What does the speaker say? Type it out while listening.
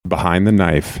Behind the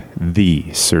Knife,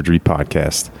 the surgery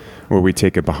podcast, where we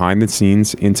take a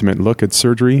behind-the-scenes, intimate look at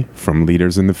surgery from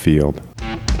leaders in the field.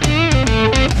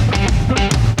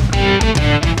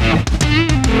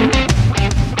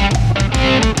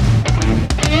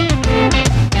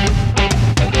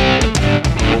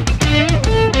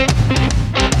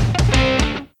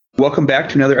 Welcome back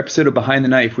to another episode of Behind the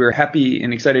Knife. We're happy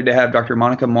and excited to have Dr.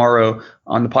 Monica Morrow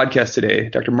on the podcast today.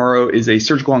 Dr. Morrow is a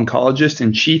surgical oncologist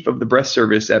and chief of the breast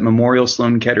service at Memorial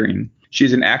Sloan Kettering.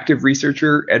 She's an active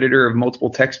researcher, editor of multiple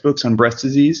textbooks on breast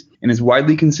disease, and is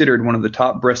widely considered one of the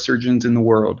top breast surgeons in the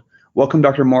world. Welcome,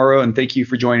 Dr. Morrow, and thank you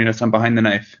for joining us on Behind the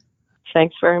Knife.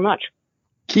 Thanks very much.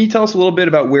 Can you tell us a little bit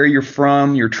about where you're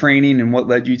from, your training, and what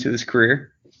led you to this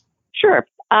career? Sure.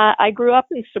 I grew up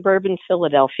in suburban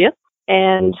Philadelphia.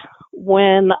 And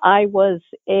when I was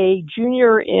a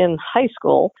junior in high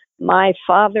school, my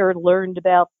father learned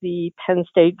about the Penn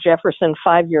State Jefferson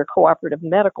 5-year cooperative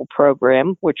medical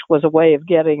program, which was a way of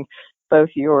getting both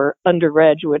your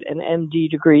undergraduate and MD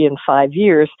degree in 5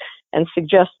 years, and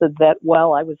suggested that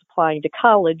while I was applying to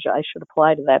college, I should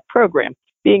apply to that program.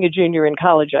 Being a junior in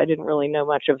college, I didn't really know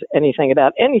much of anything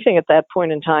about anything at that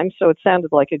point in time, so it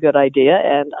sounded like a good idea,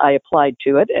 and I applied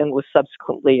to it and was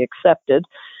subsequently accepted.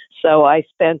 So I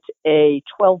spent a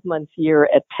 12-month year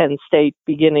at Penn State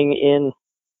beginning in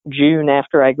June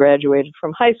after I graduated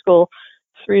from high school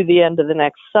through the end of the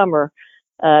next summer,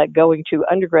 going to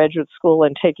undergraduate school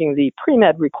and taking the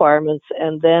pre-med requirements.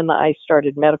 And then I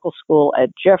started medical school at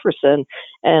Jefferson.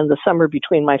 And the summer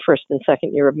between my first and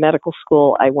second year of medical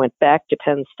school, I went back to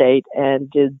Penn State and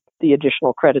did the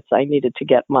additional credits I needed to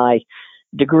get my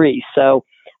degree. So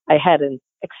I had an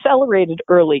accelerated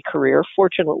early career.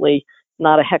 Fortunately,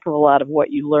 not a heck of a lot of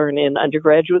what you learn in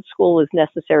undergraduate school is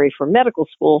necessary for medical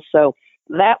school, so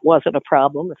that wasn't a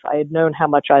problem. If I had known how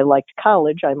much I liked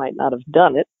college, I might not have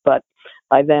done it, but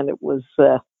by then it was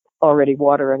already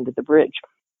water under the bridge.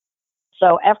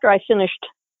 So after I finished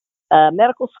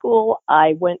medical school,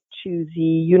 I went to the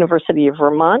University of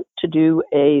Vermont to do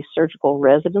a surgical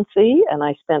residency, and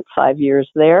I spent 5 years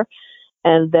there.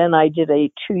 And then I did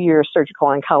a 2-year surgical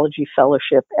oncology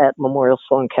fellowship at Memorial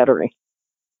Sloan Kettering.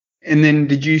 And then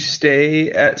did you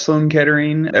stay at Sloan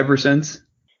Kettering ever since?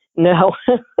 No.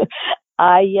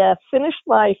 I finished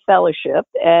my fellowship,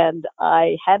 and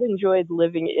I had enjoyed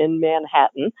living in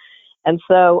Manhattan. And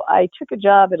so I took a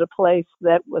job at a place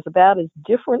that was about as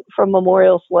different from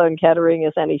Memorial Sloan Kettering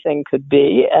as anything could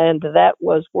be, and that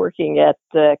was working at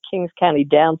Kings County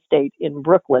Downstate in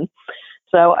Brooklyn.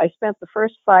 So I spent the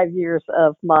first 5 years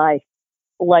of my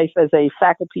life as a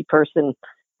faculty person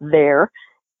there.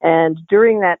 And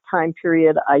during that time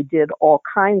period, I did all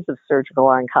kinds of surgical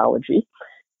oncology.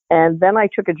 And then I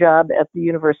took a job at the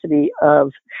University of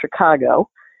Chicago.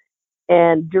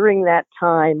 And during that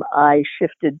time, I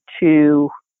shifted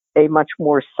to a much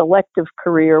more selective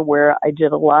career where I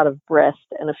did a lot of breast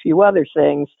and a few other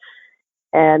things.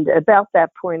 And about that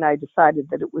point, I decided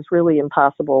that it was really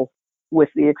impossible with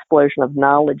the explosion of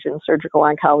knowledge in surgical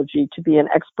oncology to be an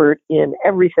expert in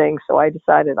everything. So I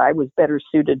decided I was better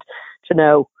suited to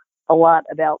know a lot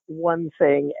about one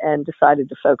thing and decided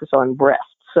to focus on breast.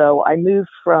 So I moved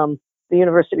from the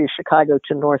University of Chicago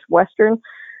to Northwestern,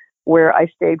 where I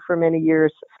stayed for many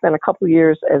years, spent a couple of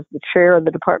years as the chair of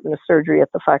the Department of Surgery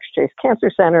at the Fox Chase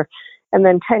Cancer Center. And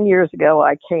then 10 years ago,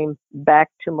 I came back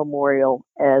to Memorial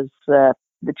as the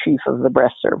chief of the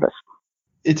breast service.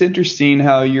 It's interesting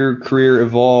how your career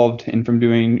evolved and from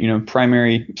doing,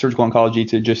 primary surgical oncology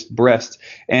to just breast.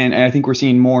 And I think we're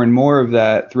seeing more and more of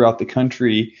that throughout the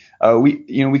country.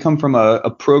 We come from a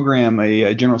program,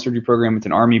 a general surgery program. It's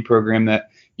an Army program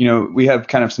that, we have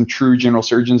kind of some true general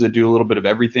surgeons that do a little bit of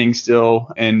everything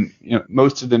still. And,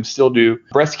 most of them still do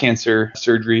breast cancer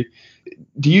surgery.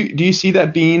 Do you see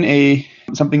that being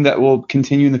something that will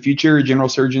continue in the future, general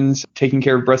surgeons taking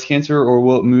care of breast cancer, or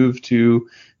will it move to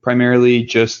primarily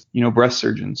just, breast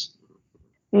surgeons?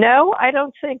 No, I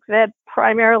don't think that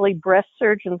primarily breast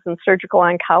surgeons and surgical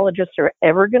oncologists are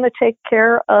ever going to take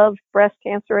care of breast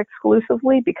cancer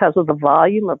exclusively because of the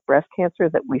volume of breast cancer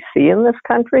that we see in this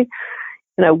country.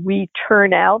 We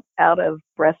turn out of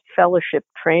breast fellowship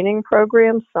training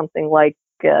programs, something like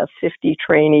 50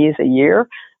 trainees a year,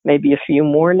 maybe a few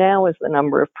more now as the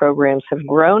number of programs have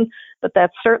grown, but that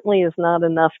certainly is not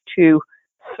enough to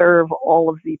serve all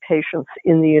of the patients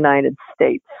in the United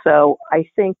States. So I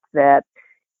think that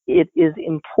it is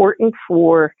important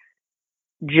for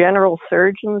general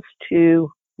surgeons to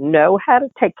know how to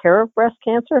take care of breast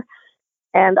cancer.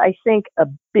 And I think a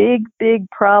big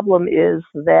problem is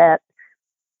that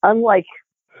unlike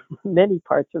many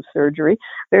parts of surgery.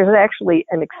 There's actually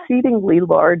an exceedingly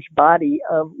large body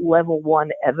of level 1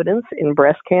 evidence in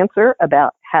breast cancer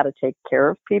about how to take care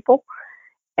of people.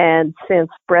 And since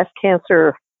breast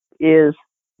cancer is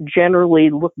generally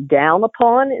looked down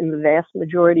upon in the vast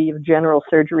majority of general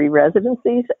surgery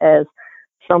residencies as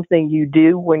something you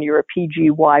do when you're a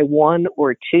PGY1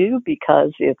 or 2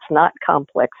 because it's not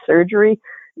complex surgery.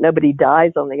 Nobody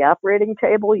dies on the operating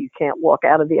table. You can't walk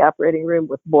out of the operating room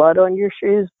with blood on your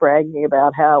shoes bragging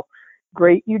about how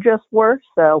great you just were.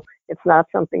 So it's not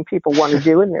something people want to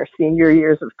do in their senior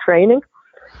years of training.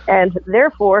 And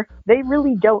therefore, they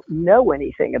really don't know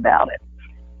anything about it.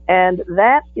 And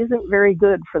that isn't very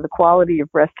good for the quality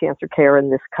of breast cancer care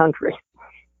in this country.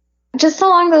 Just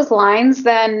along those lines,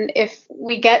 then, if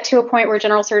we get to a point where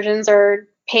general surgeons are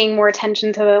paying more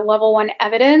attention to the level 1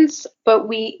 evidence, but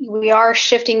we are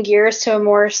shifting gears to a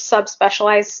more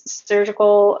subspecialized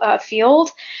surgical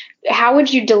field, how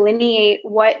would you delineate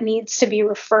what needs to be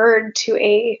referred to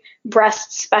a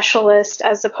breast specialist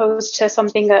as opposed to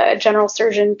something a general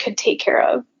surgeon could take care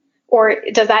of? Or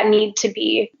does that need to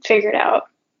be figured out?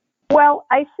 Well,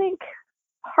 I think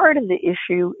part of the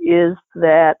issue is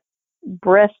that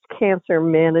breast cancer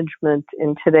management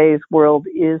in today's world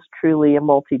is truly a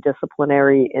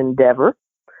multidisciplinary endeavor.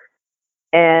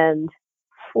 And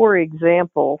for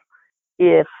example,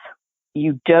 if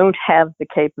you don't have the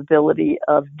capability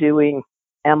of doing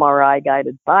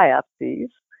MRI-guided biopsies,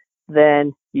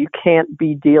 then you can't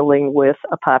be dealing with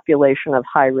a population of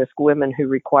high-risk women who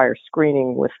require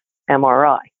screening with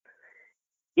MRI.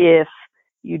 If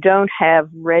you don't have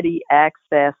ready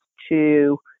access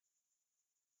to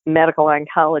medical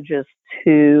oncologists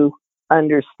who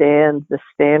understand the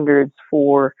standards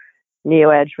for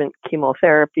neoadjuvant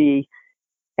chemotherapy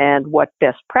and what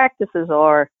best practices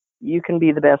are, you can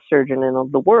be the best surgeon in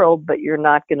the world, but you're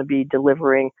not going to be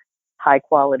delivering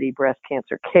high-quality breast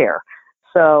cancer care.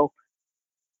 So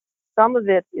some of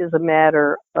it is a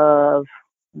matter of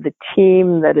the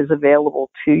team that is available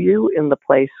to you in the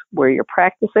place where you're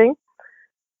practicing.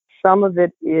 Some of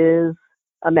it is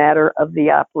a matter of the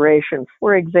operation.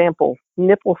 For example,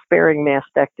 nipple-sparing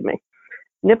mastectomy.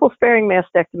 Nipple-sparing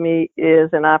mastectomy is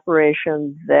an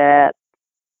operation that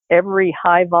every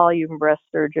high-volume breast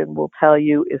surgeon will tell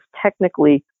you is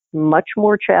technically much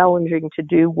more challenging to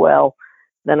do well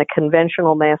than a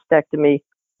conventional mastectomy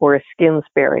or a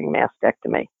skin-sparing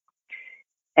mastectomy.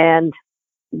 And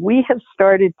we have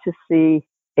started to see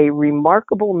a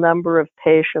remarkable number of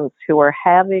patients who are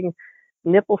having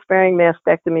nipple-sparing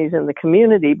mastectomies in the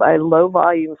community by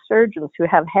low-volume surgeons who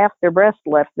have half their breast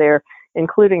left there,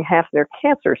 including half their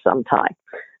cancer sometime.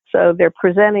 So they're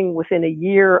presenting within a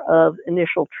year of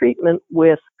initial treatment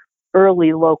with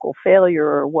early local failure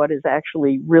or what is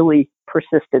actually really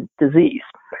persistent disease.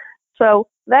 So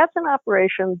that's an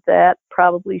operation that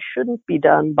probably shouldn't be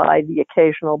done by the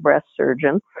occasional breast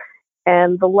surgeon.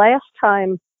 And the last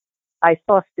time I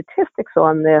saw statistics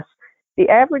on this, the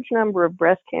average number of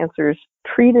breast cancers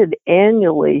treated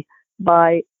annually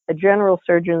by a general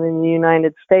surgeon in the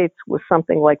United States was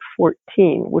something like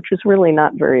 14, which is really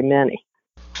not very many.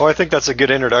 Well, I think that's a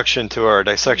good introduction to our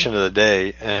dissection of the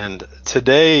day. And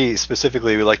today,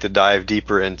 specifically, we'd like to dive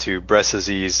deeper into breast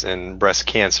disease and breast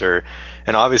cancer,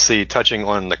 and obviously touching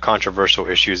on the controversial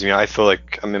issues. I feel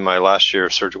like I'm in my last year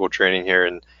of surgical training here,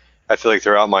 and I feel like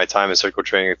throughout my time in surgical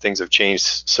training, things have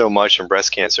changed so much in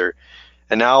breast cancer.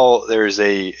 And now there's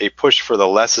a push for the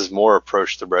less is more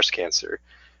approach to breast cancer.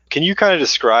 Can you kind of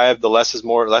describe the less is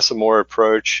more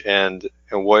approach and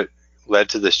what led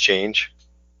to this change?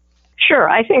 Sure.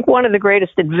 I think one of the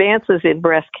greatest advances in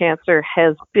breast cancer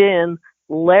has been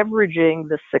leveraging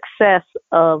the success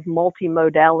of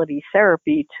multimodality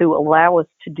therapy to allow us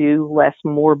to do less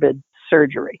morbid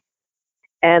surgery.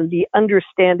 And the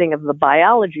understanding of the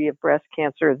biology of breast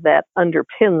cancer that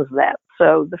underpins that.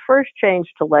 So the first change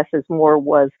to less is more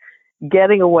was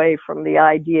getting away from the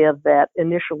idea that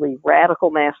initially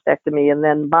radical mastectomy and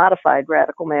then modified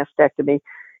radical mastectomy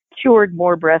cured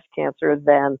more breast cancer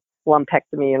than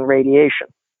lumpectomy and radiation.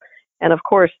 And of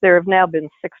course, there have now been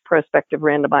 6 prospective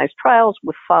randomized trials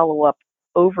with follow-up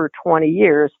over 20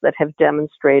 years that have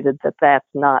demonstrated that that's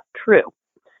not true.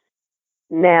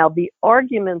 Now, the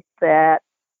argument that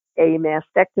a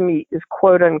mastectomy is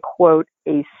quote unquote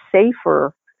a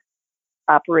safer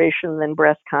operation than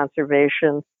breast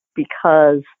conservation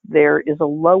because there is a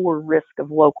lower risk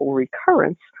of local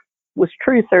recurrence was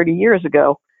true 30 years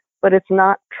ago, but it's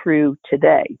not true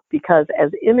today because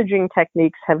as imaging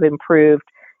techniques have improved,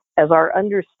 as our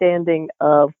understanding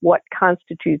of what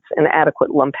constitutes an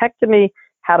adequate lumpectomy,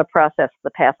 how to process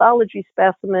the pathology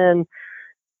specimen,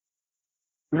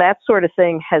 that sort of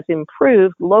thing has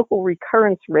improved, local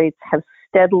recurrence rates have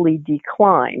steadily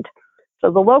declined.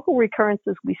 So the local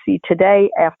recurrences we see today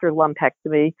after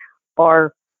lumpectomy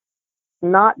are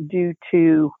not due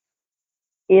to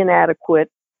inadequate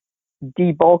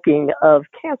debulking of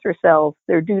cancer cells.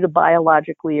 They're due to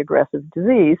biologically aggressive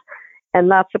disease. And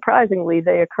not surprisingly,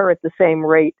 they occur at the same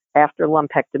rate after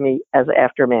lumpectomy as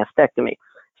after mastectomy.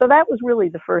 So that was really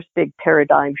the first big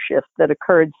paradigm shift that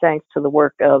occurred thanks to the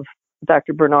work of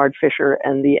Dr. Bernard Fisher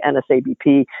and the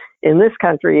NSABP in this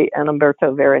country and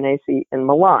Umberto Veronesi in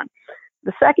Milan.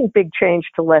 The second big change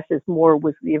to less is more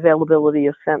was the availability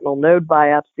of sentinel node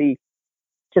biopsy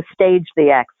to stage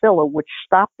the axilla, which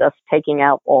stopped us taking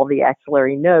out all the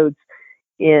axillary nodes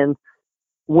in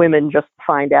women just to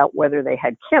find out whether they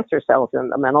had cancer cells in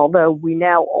them. And although we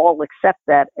now all accept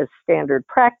that as standard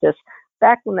practice,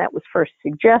 back when that was first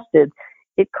suggested,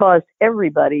 it caused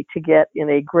everybody to get in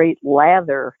a great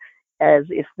lather as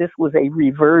if this was a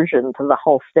reversion to the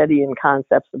whole study and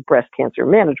concepts of breast cancer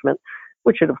management,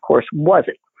 which it of course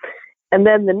wasn't. And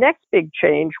then the next big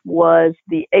change was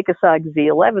the ACOSOG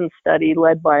Z11 study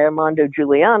led by Armando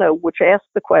Giuliano, which asked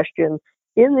the question,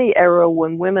 in the era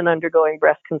when women undergoing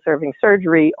breast-conserving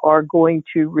surgery are going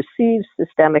to receive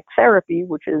systemic therapy,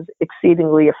 which is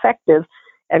exceedingly effective,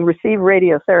 and receive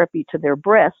radiotherapy to their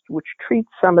breast, which treats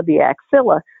some of the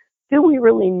axilla, do we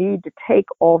really need to take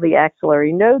all the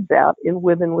axillary nodes out in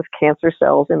women with cancer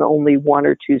cells in only 1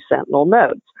 or 2 sentinel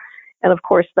nodes? And of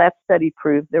course, that study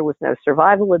proved there was no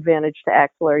survival advantage to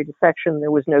axillary dissection.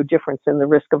 There was no difference in the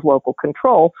risk of local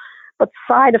control, but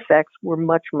side effects were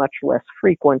much, much less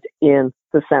frequent in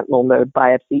the sentinel node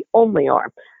biopsy only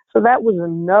arm. So that was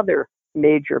another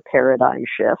major paradigm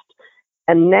shift.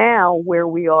 And now where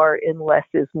we are in less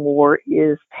is more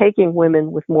is taking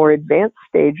women with more advanced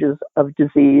stages of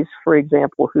disease, for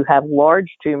example, who have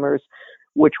large tumors,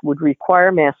 which would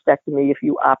require mastectomy if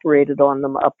you operated on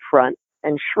them up front,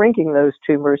 and shrinking those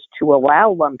tumors to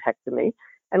allow lumpectomy.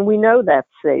 And we know that's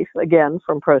safe, again,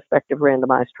 from prospective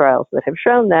randomized trials that have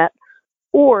shown that,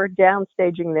 or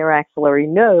downstaging their axillary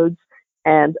nodes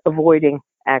and avoiding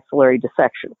axillary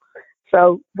dissection.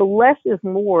 So the less is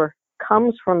more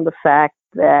comes from the fact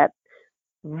that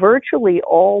virtually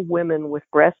all women with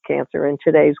breast cancer in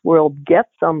today's world get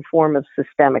some form of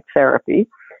systemic therapy,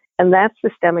 and that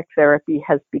systemic therapy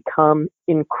has become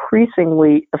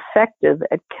increasingly effective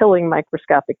at killing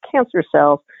microscopic cancer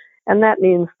cells, and that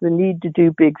means the need to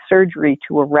do big surgery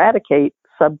to eradicate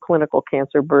subclinical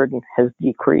cancer burden has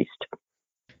decreased.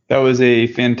 That was a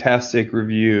fantastic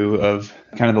review of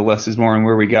kind of the less is more and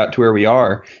where we got to where we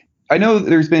are. I know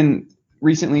there's been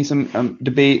recently some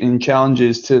debate and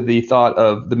challenges to the thought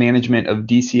of the management of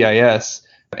DCIS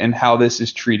and how this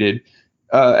is treated.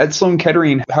 At Sloan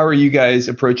Kettering, how are you guys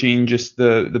approaching just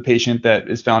the patient that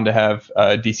is found to have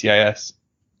DCIS?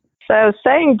 So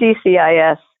saying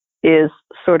DCIS is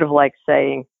sort of like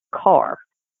saying car.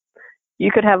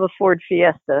 You could have a Ford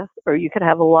Fiesta or you could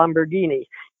have a Lamborghini,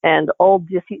 and all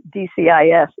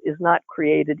DCIS is not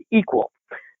created equal.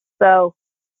 So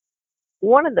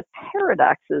one of the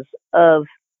paradoxes of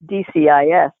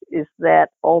DCIS is that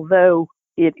although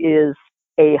it is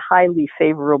a highly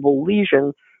favorable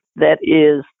lesion that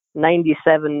is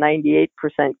 97-98%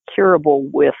 curable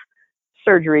with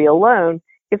surgery alone,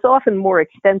 it's often more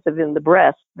extensive in the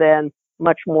breast than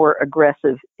much more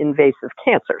aggressive invasive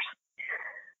cancers.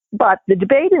 But the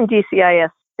debate in DCIS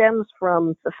stems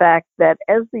from the fact that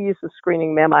as the use of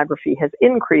screening mammography has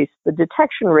increased, the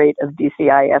detection rate of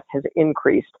DCIS has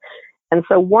increased. And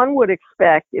so one would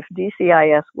expect if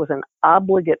DCIS was an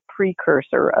obligate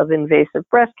precursor of invasive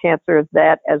breast cancer,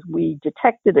 that as we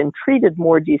detected and treated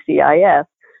more DCIS,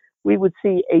 we would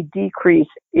see a decrease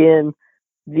in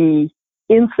the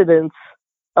incidence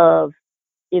of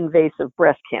invasive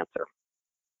breast cancer.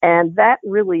 And that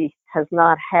really has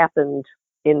not happened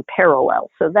in parallel.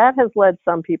 So that has led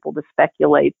some people to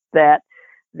speculate that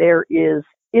there is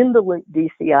indolent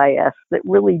DCIS that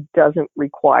really doesn't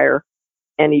require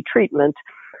any treatment,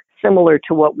 similar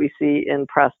to what we see in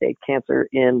prostate cancer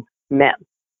in men.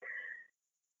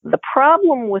 The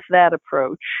problem with that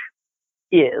approach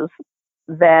is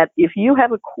that if you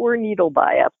have a core needle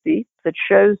biopsy that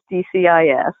shows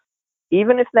DCIS,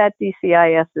 even if that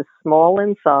DCIS is small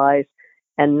in size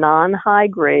and non-high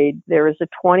grade, there is a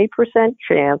 20%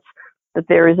 chance that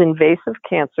there is invasive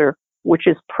cancer which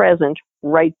is present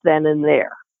right then and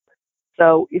there.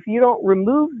 So if you don't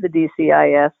remove the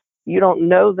DCIS, you don't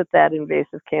know that that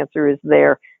invasive cancer is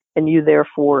there, and you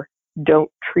therefore don't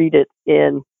treat it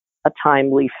in a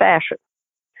timely fashion.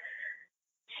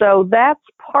 So that's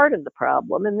part of the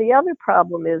problem. And the other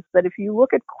problem is that if you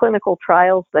look at clinical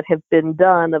trials that have been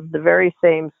done of the very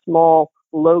same small,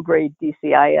 low-grade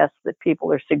DCIS that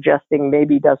people are suggesting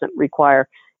maybe doesn't require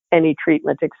any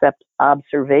treatment except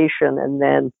observation and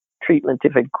then treatment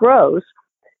if it grows,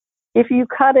 if you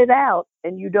cut it out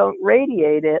and you don't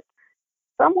radiate it,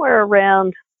 somewhere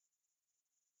around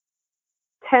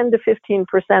 10 to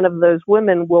 15% of those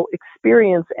women will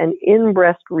experience an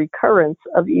in-breast recurrence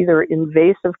of either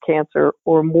invasive cancer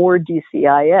or more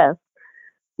DCIS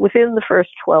within the first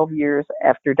 12 years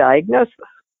after diagnosis.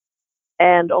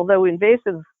 And although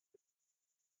invasive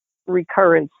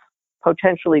recurrence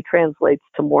potentially translates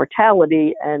to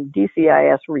mortality and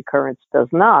DCIS recurrence does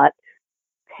not,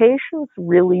 patients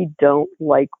really don't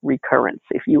like recurrence.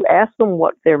 If you ask them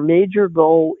what their major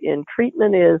goal in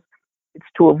treatment is, it's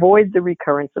to avoid the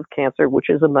recurrence of cancer, which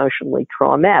is emotionally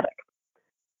traumatic.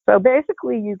 So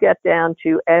basically, you get down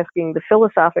to asking the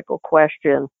philosophical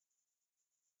question,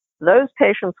 those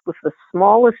patients with the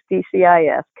smallest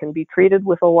DCIS can be treated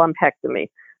with a lumpectomy,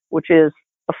 which is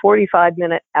a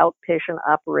 45-minute outpatient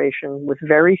operation with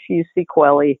very few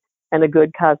sequelae and a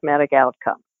good cosmetic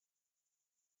outcome.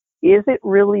 Is it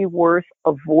really worth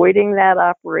avoiding that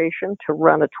operation to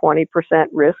run a 20%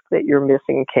 risk that you're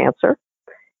missing cancer?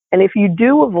 And if you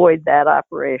do avoid that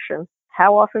operation,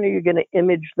 how often are you going to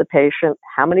image the patient?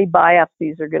 How many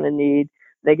biopsies are going to need?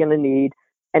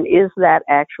 And is that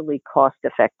actually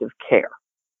cost-effective care?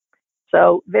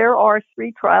 So there are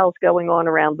 3 trials going on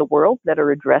around the world that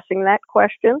are addressing that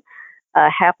question.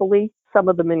 Happily, some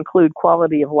of them include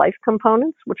quality of life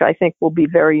components, which I think will be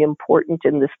very important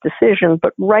in this decision.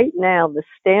 But right now, the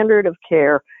standard of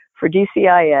care for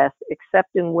DCIS,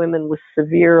 except in women with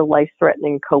severe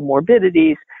life-threatening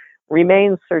comorbidities,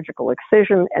 remains surgical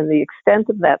excision, and the extent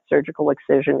of that surgical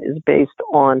excision is based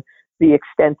on the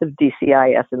extent of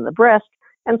DCIS in the breast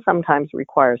and sometimes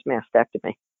requires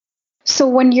mastectomy. So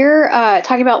when you're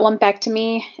talking about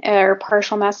lumpectomy or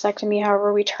partial mastectomy,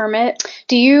 however we term it,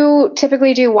 do you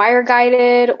typically do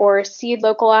wire-guided or seed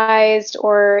localized,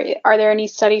 or are there any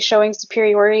studies showing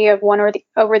superiority of one or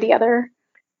over the other?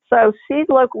 So seed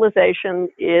localization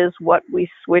is what we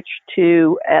switched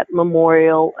to at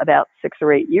Memorial about 6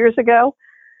 or 8 years ago.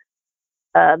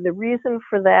 The reason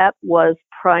for that was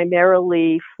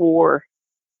primarily for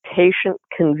patient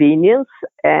convenience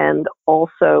and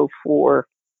also for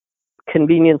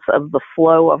convenience of the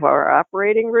flow of our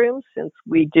operating room, since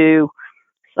we do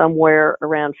somewhere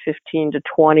around 15 to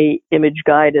 20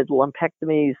 image-guided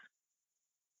lumpectomies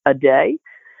a day.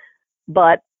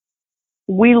 But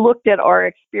we looked at our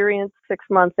experience 6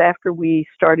 months after we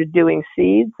started doing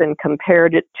seeds and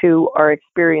compared it to our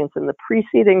experience in the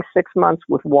preceding 6 months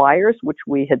with wires, which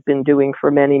we had been doing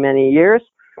for many, many years,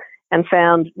 and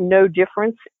found no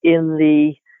difference in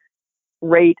the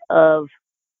rate of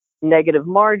negative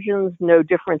margins, no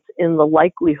difference in the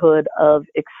likelihood of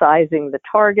excising the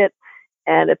target.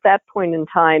 And at that point in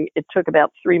time, it took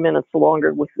about 3 minutes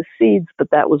longer with the seeds, but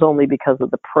that was only because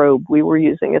of the probe we were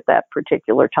using at that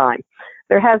particular time.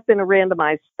 There has been a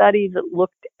randomized study that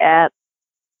looked at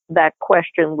that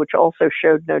question, which also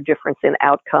showed no difference in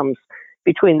outcomes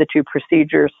between the 2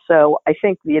 procedures. So I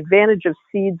think the advantage of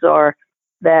seeds are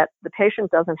that the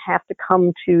patient doesn't have to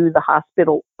come to the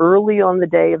hospital early on the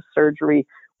day of surgery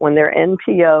when they're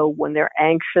NPO, when they're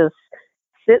anxious,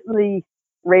 sit in the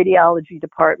radiology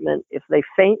department. If they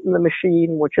faint in the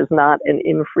machine, which is not an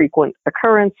infrequent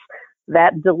occurrence,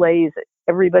 that delays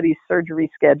everybody's surgery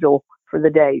schedule for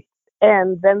the day.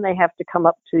 And then they have to come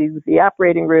up to the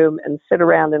operating room and sit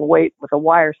around and wait with a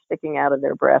wire sticking out of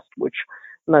their breast, which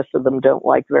most of them don't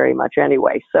like very much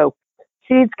anyway. So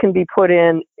seeds can be put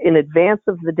in advance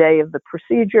of the day of the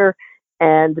procedure,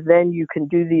 and then you can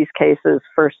do these cases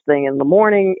first thing in the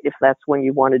morning if that's when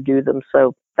you want to do them.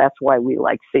 So that's why we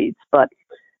like seeds. But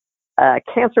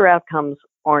cancer outcomes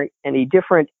aren't any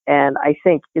different. And I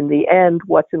think in the end,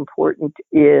 what's important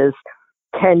is,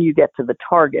 can you get to the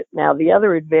target? Now, the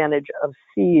other advantage of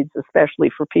seeds,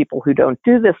 especially for people who don't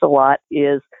do this a lot,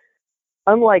 is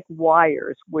unlike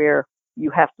wires, where you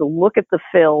have to look at the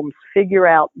films, figure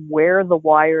out where the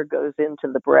wire goes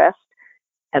into the breast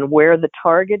and where the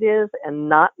target is, and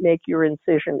not make your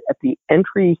incision at the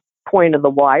entry point of the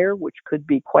wire, which could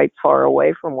be quite far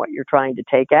away from what you're trying to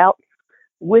take out.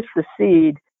 With the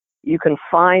seed, you can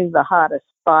find the hottest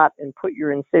spot and put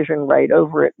your incision right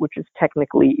over it, which is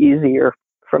technically easier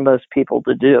for most people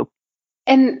to do.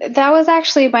 And that was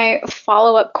actually my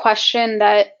follow-up question,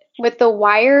 that with the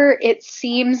wire, it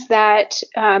seems that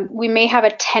we may have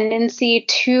a tendency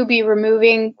to be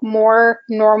removing more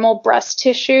normal breast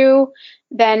tissue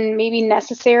than maybe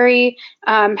necessary.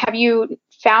 Have you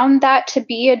found that to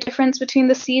be a difference between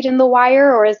the seed and the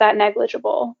wire, or is that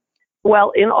negligible?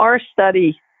 Well, in our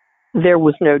study, there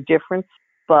was no difference,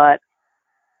 but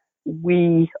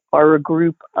we are a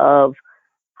group of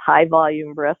high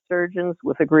volume breast surgeons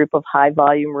with a group of high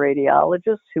volume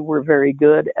radiologists who were very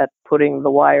good at putting the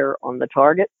wire on the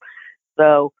target.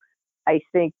 So I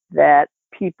think that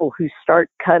people who start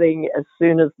cutting as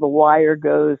soon as the wire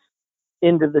goes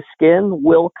into the skin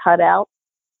will cut out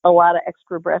a lot of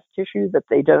extra breast tissue that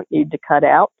they don't need to cut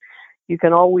out. You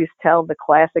can always tell the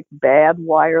classic bad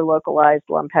wire localized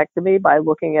lumpectomy by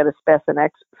looking at a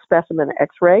specimen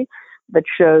X-ray that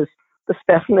shows the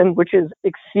specimen, which is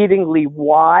exceedingly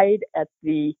wide at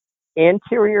the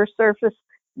anterior surface,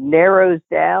 narrows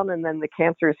down, and then the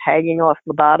cancer is hanging off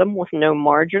the bottom with no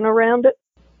margin around it.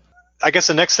 I guess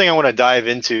the next thing I want to dive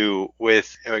into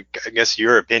with, I guess,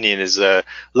 your opinion is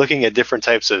looking at different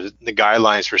types of the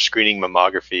guidelines for screening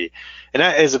mammography. And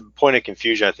that is a point of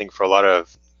confusion, I think, for a lot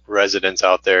of residents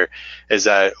out there, is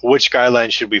that which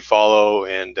guidelines should we follow,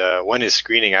 and when is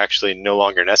screening actually no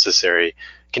longer necessary?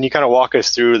 Can you kind of walk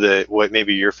us through what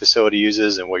maybe your facility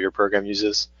uses and what your program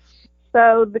uses?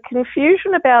 So the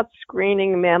confusion about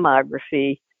screening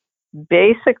mammography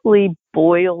basically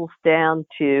boils down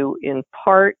to, in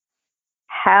part,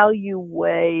 how you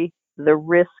weigh the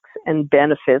risks and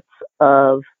benefits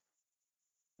of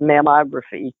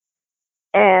mammography,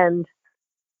 and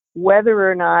whether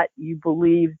or not you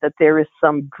believe that there is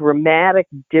some dramatic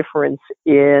difference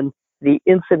in the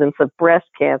incidence of breast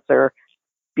cancer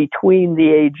between the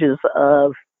ages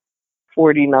of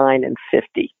 49 and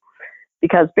 50.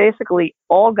 Because basically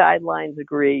all guidelines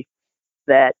agree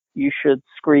that you should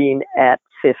screen at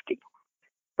 50.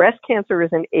 Breast cancer is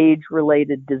an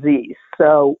age-related disease.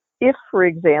 So if, for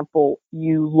example,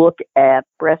 you look at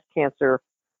breast cancer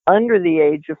under the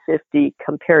age of 50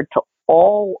 compared to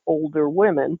all older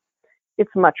women,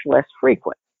 it's much less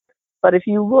frequent. But if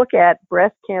you look at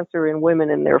breast cancer in women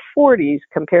in their 40s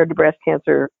compared to breast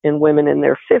cancer in women in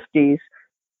their 50s,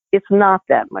 it's not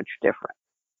that much different.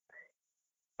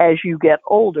 As you get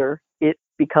older, it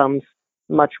becomes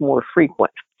much more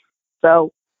frequent.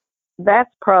 So that's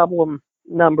problem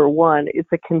number one. It's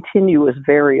a continuous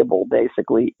variable,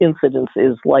 basically. Incidence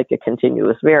is like a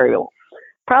continuous variable.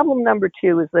 Problem number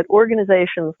two is that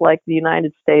organizations like the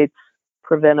United States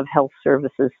Preventive Health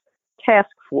Services Task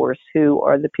Force, who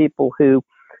are the people who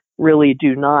really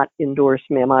do not endorse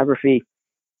mammography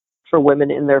for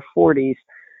women in their 40s,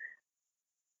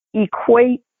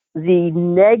 equate the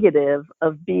negative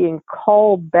of being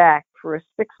called back for a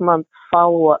 6-month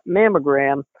follow-up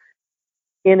mammogram,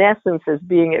 in essence, as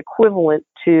being equivalent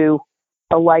to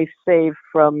a life saved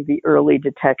from the early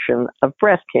detection of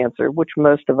breast cancer, which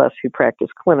most of us who practice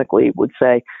clinically would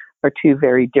say are two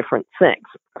very different things.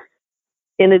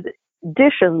 In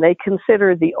addition, they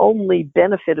consider the only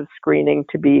benefit of screening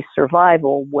to be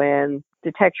survival, when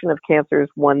detection of cancers,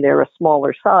 when they're a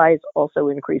smaller size, also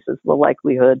increases the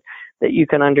likelihood that you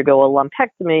can undergo a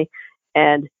lumpectomy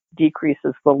and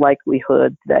decreases the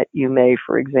likelihood that you may,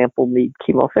 for example, need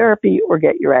chemotherapy or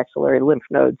get your axillary lymph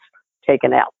nodes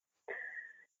taken out.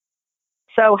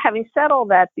 So having said all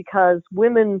that, because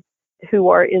women who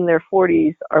are in their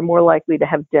 40s are more likely to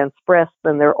have dense breasts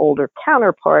than their older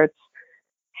counterparts,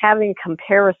 having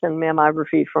comparison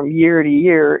mammography from year to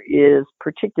year is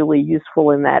particularly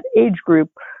useful in that age group.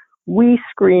 We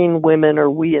screen women, or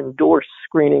we endorse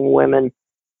screening women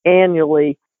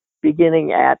annually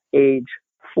beginning at age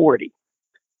 40.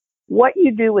 What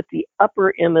you do with the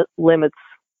upper limits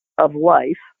of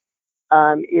life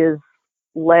is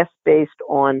less based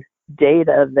on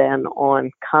data than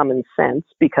on common sense,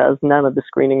 because none of the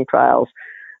screening trials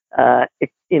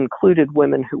included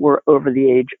women who were over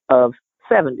the age of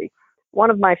 70. One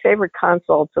of my favorite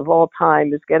consults of all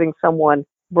time is getting someone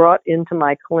brought into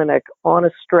my clinic on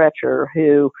a stretcher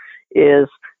who is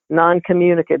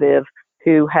non-communicative,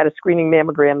 who had a screening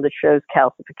mammogram that shows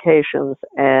calcifications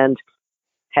and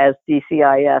has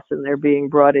DCIS, and they're being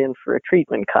brought in for a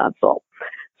treatment consult.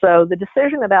 So the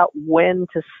decision about when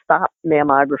to stop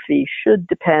mammography should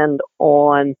depend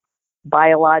on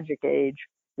biologic age,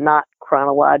 not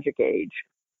chronologic age,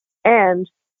 and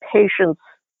patients'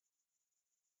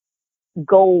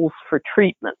 goals for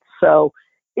treatment. So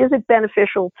is it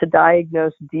beneficial to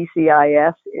diagnose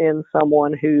DCIS in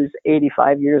someone who's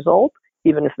 85 years old,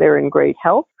 even if they're in great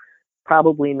health?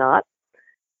 Probably not.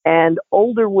 And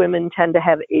older women tend to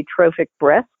have atrophic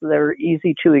breasts that are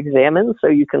easy to examine, so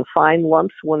you can find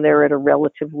lumps when they're at a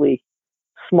relatively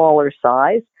smaller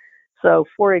size. So,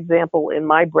 for example, in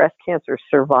my breast cancer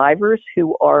survivors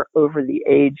who are over the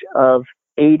age of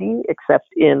 80, except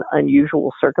in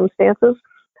unusual circumstances,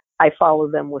 I follow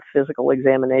them with physical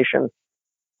examination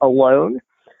alone.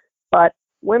 But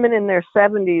women in their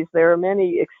 70s, there are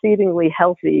many exceedingly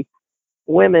healthy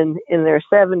women in their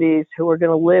 70s who are going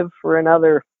to live for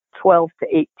another 12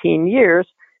 to 18 years,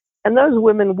 and those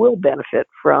women will benefit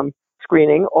from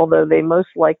screening, although they most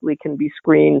likely can be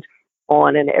screened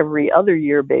on an every other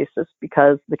year basis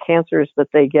because the cancers that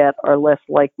they get are less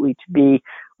likely to be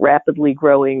rapidly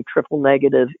growing triple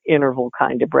negative interval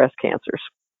kind of breast cancers.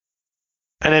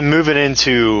 And then moving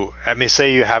into,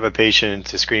 say you have a patient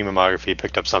to screen mammography,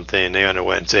 picked up something, and they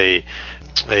underwent a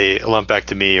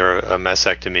lumpectomy or a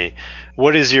mastectomy.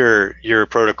 What is your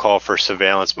protocol for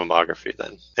surveillance mammography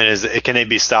then? And can it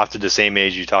be stopped at the same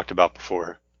age you talked about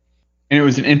before? And it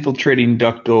was an infiltrating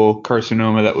ductal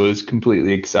carcinoma that was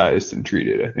completely excised and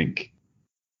treated, I think.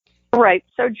 Right.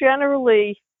 So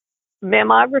generally,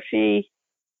 mammography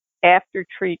after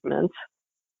treatment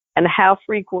and how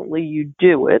frequently you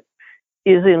do it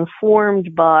is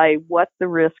informed by what the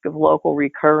risk of local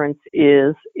recurrence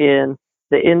is in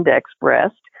the index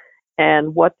breast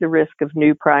and what the risk of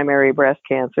new primary breast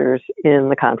cancers in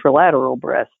the contralateral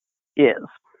breast is.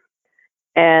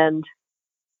 And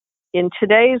in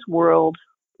today's world,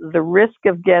 the risk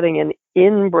of getting an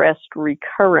in-breast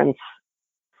recurrence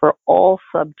for all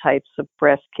subtypes of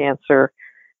breast cancer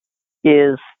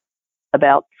is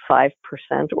about 5%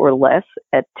 or less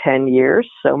at 10 years.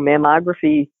 So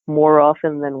mammography more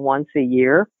often than once a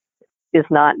year is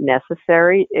not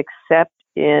necessary except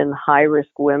in high-risk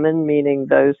women, meaning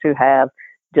those who have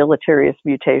deleterious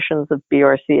mutations of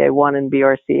BRCA1 and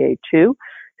BRCA2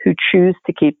 who choose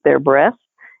to keep their breasts.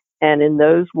 And in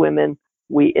those women,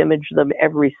 we image them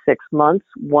every 6 months,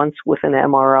 once with an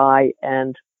MRI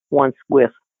and once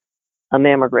with a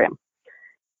mammogram.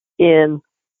 In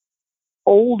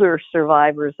older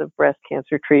survivors of breast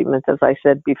cancer treatment, as I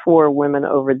said before, women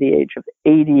over the age of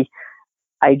 80,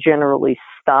 I generally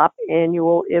stop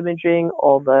annual imaging,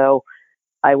 although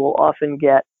I will often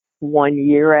get 1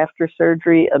 year after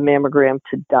surgery a mammogram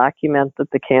to document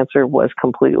that the cancer was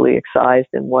completely excised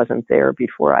and wasn't there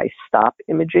before I stop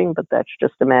imaging, but that's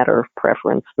just a matter of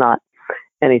preference, not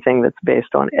anything that's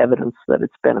based on evidence that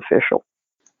it's beneficial.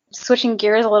 Switching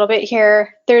gears a little bit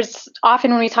here, there's often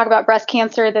when we talk about breast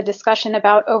cancer, the discussion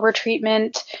about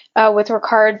overtreatment with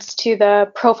regards to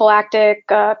the prophylactic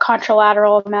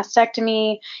contralateral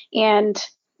mastectomy and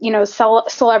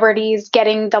celebrities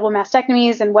getting double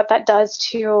mastectomies and what that does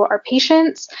to our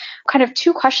patients. Kind of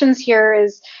two questions here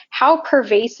is how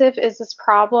pervasive is this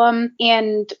problem?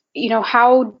 And,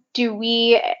 how do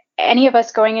we, any of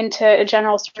us going into a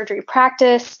general surgery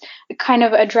practice, kind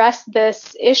of address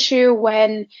this issue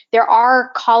when there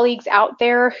are colleagues out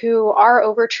there who are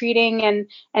overtreating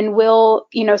and will,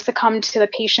 succumb to the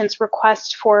patient's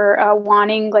request for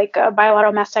wanting like a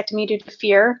bilateral mastectomy due to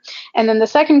fear? And then the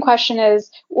second question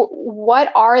is,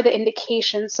 what are the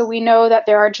indications? So we know that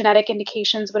there are genetic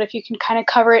indications, but if you can kind of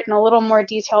cover it in a little more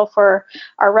detail for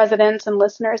our residents and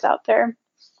listeners out there.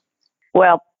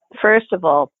 Well, first of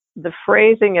all, the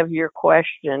phrasing of your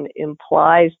question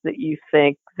implies that you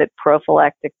think that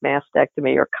prophylactic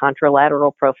mastectomy or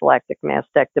contralateral prophylactic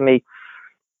mastectomy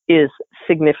is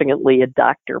significantly a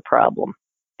doctor problem,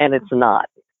 and it's not.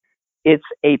 It's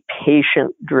a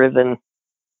patient-driven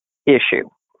issue.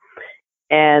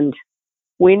 And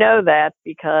we know that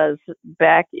because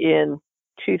back in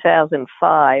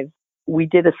 2005, we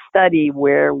did a study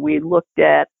where we looked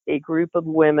at a group of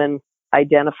women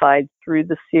identified through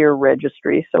the SEER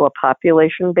registry, so a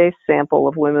population-based sample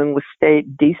of women with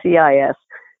DCIS,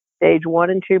 stage 1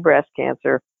 and 2 breast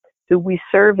cancer, who we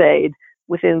surveyed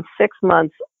within 6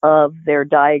 months of their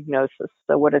diagnosis,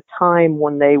 so at a time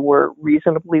when they were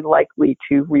reasonably likely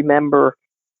to remember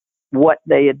what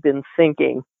they had been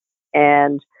thinking.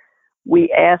 And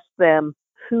we asked them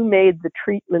who made the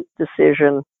treatment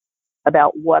decision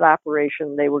about what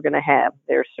operation they were going to have.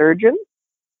 Their surgeon?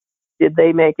 Did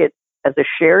they make it as a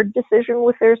shared decision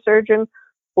with their surgeon,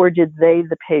 or did they,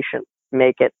 the patient,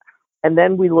 make it? And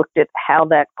then we looked at how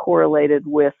that correlated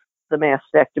with the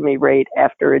mastectomy rate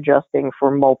after adjusting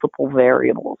for multiple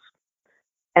variables.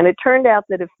 And it turned out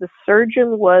that if the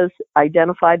surgeon was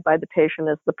identified by the patient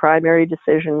as the primary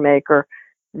decision maker,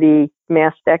 the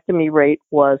mastectomy rate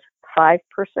was 5%.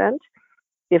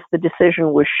 If the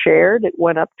decision was shared, it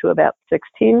went up to about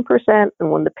 16%.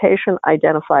 And when the patient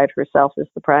identified herself as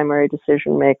the primary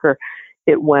decision maker,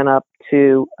 it went up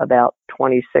to about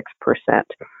 26%.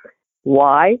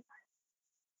 Why?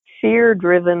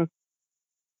 Fear-driven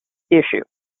issue.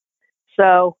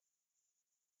 So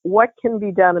what can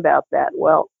be done about that?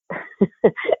 Well,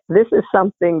 this is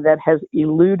something that has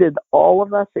eluded all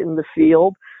of us in the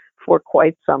field for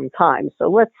quite some time. So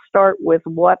let's start with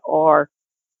what are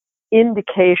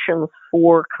indications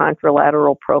for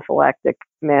contralateral prophylactic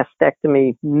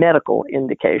mastectomy, medical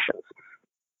indications.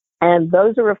 And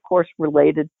those are, of course,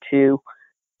 related to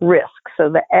risk. So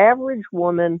the average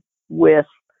woman with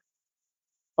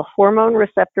a hormone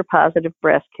receptor positive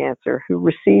breast cancer who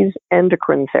receives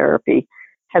endocrine therapy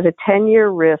has a 10-year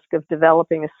risk of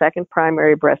developing a second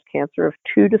primary breast cancer of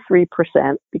 2 to 3%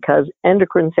 because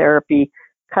endocrine therapy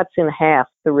cuts in half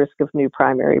the risk of new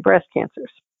primary breast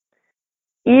cancers.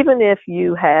 Even if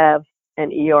you have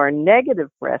an ER negative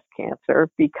breast cancer,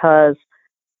 because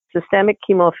systemic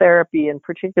chemotherapy and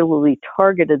particularly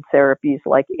targeted therapies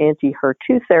like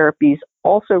anti-HER2 therapies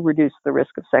also reduce the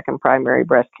risk of second primary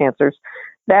breast cancers,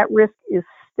 that risk is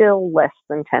still less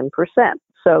than 10%.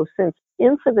 So since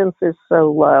incidence is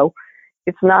so low,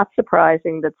 it's not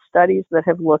surprising that studies that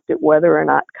have looked at whether or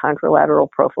not contralateral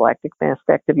prophylactic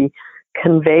mastectomy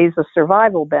conveys a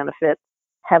survival benefit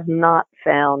have not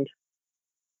found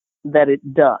that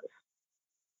it does.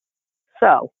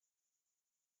 So,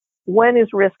 when is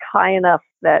risk high enough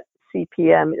that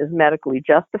CPM is medically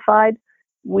justified?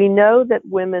 We know that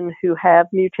women who have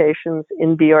mutations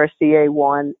in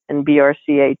BRCA1 and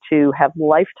BRCA2 have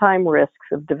lifetime risks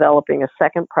of developing a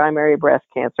second primary breast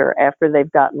cancer after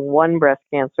they've gotten one breast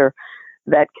cancer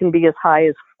that can be as high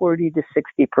as 40 to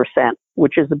 60%,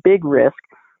 which is a big risk.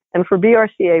 And for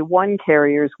BRCA1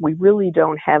 carriers, we really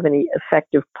don't have any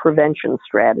effective prevention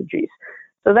strategies.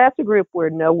 So that's a group where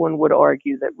no one would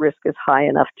argue that risk is high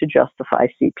enough to justify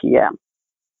CPM.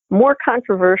 More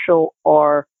controversial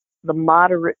are the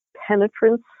moderate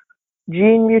penetrance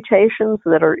gene mutations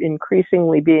that are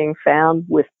increasingly being found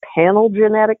with panel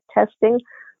genetic testing,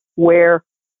 where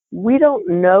we don't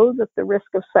know that the risk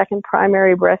of second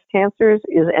primary breast cancers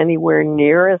is anywhere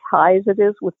near as high as it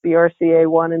is with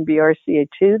BRCA1 and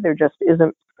BRCA2. There just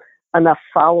isn't enough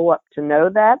follow-up to know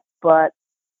that, but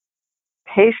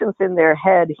patients in their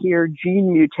head hear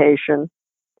gene mutation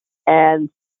and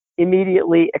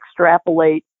immediately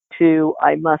extrapolate to,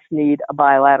 I must need a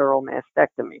bilateral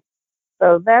mastectomy.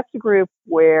 So that's a group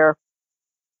where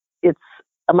it's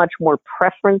a much more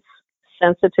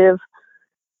preference-sensitive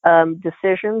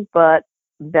decision, but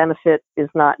benefit is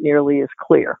not nearly as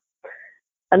clear.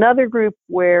 Another group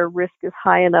where risk is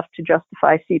high enough to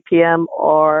justify CPM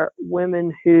are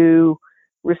women who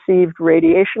received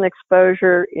radiation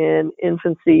exposure in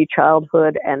infancy,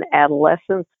 childhood, and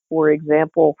adolescence. For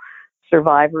example,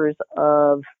 survivors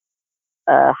of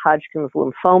Hodgkin's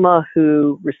lymphoma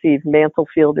who received mantle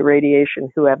field irradiation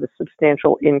who have a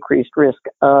substantial increased risk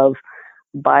of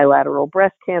bilateral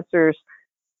breast cancers.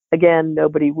 Again,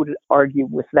 nobody would argue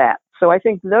with that. So I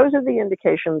think those are the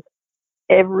indications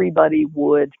everybody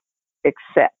would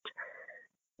accept.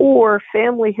 Or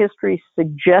family history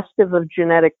suggestive of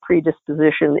genetic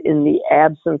predisposition in the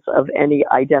absence of any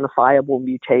identifiable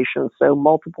mutation. So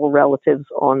multiple relatives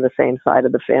on the same side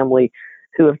of the family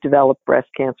who have developed breast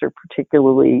cancer,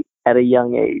 particularly at a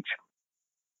young age.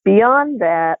 Beyond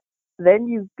that, then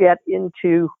you get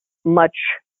into much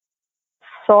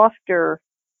softer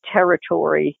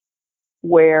territory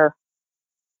where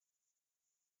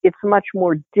it's much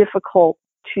more difficult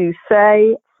to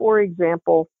say, for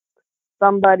example,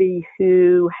 somebody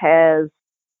who has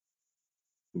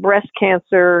breast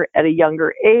cancer at a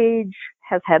younger age,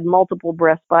 has had multiple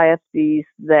breast biopsies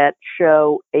that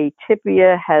show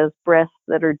atypia, has breasts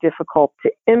that are difficult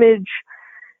to image.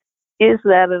 Is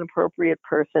that an appropriate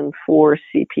person for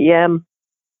CPM?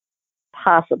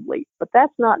 Possibly, but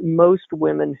that's not most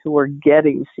women who are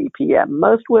getting CPM.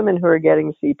 Most women who are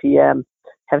getting CPM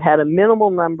have had a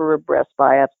minimal number of breast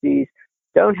biopsies,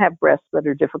 don't have breasts that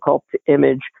are difficult to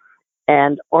image,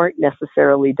 and aren't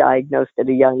necessarily diagnosed at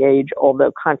a young age,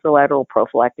 although contralateral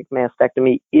prophylactic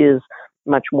mastectomy is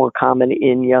much more common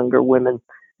in younger women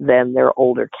than their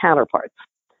older counterparts.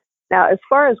 Now, as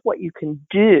far as what you can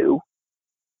do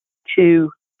to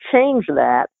change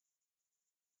that,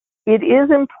 it is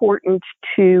important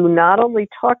to not only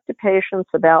talk to patients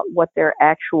about what their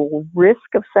actual risk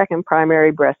of second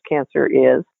primary breast cancer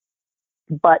is,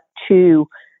 but to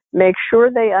make sure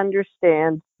they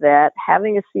understand that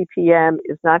having a CPM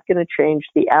is not going to change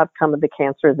the outcome of the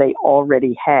cancer they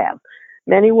already have.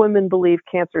 Many women believe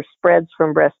cancer spreads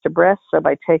from breast to breast, so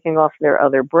by taking off their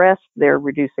other breast, they're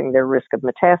reducing their risk of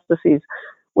metastases,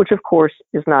 which of course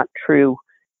is not true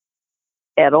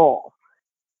at all.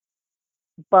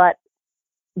 But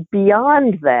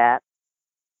beyond that,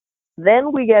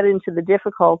 then we get into the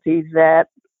difficulty that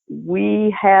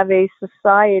we have a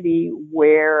society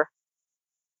where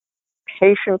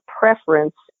patient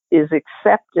preference is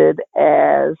accepted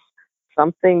as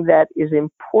something that is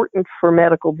important for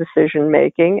medical decision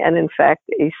making and, in fact,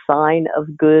 a sign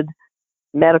of good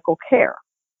medical care.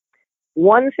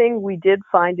 One thing we did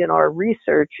find in our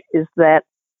research is that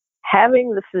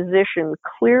having the physician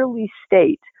clearly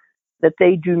state that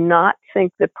they do not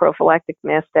think that prophylactic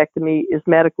mastectomy is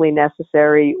medically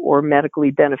necessary or medically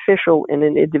beneficial in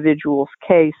an individual's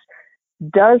case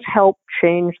does help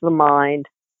change the mind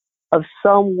of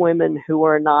some women who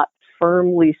are not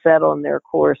firmly set on their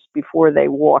course before they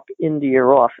walk into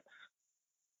your office.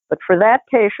 But for that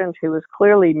patient who has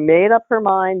clearly made up her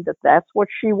mind that that's what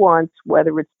she wants,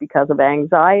 whether it's because of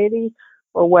anxiety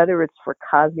or whether it's for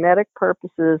cosmetic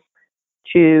purposes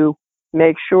to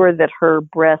make sure that her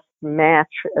breasts match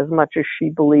as much as she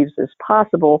believes is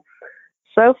possible,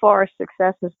 so far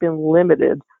success has been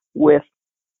limited with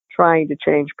trying to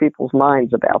change people's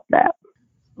minds about that.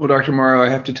 Well, Dr. Morrow, I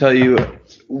have to tell you,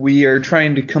 we are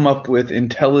trying to come up with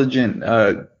intelligent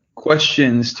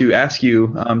questions to ask you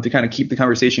to kind of keep the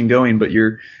conversation going, but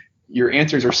your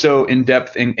answers are so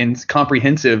in-depth and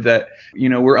comprehensive that,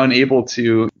 we're unable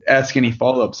to ask any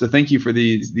follow-up. So thank you for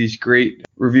these great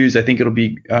reviews. I think it'll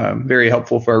be very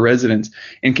helpful for our residents.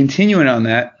 And continuing on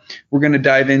that, we're going to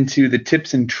dive into the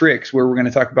tips and tricks where we're going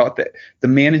to talk about the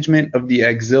management of the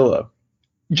axilla.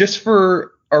 Just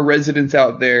for our residents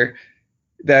out there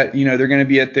that, they're going to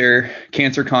be at their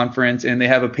cancer conference and they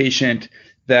have a patient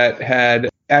that had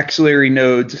axillary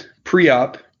nodes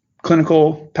pre-op,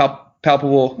 clinical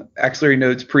palpable axillary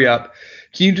nodes pre-op.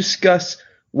 Can you discuss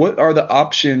what are the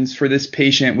options for this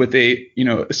patient with a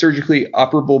surgically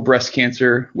operable breast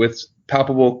cancer with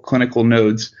palpable clinical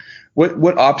nodes?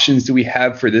 What options do we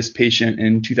have for this patient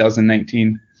in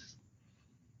 2019?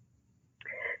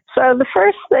 So the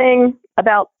first thing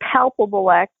about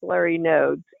palpable axillary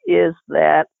nodes is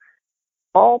that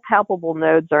all palpable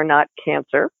nodes are not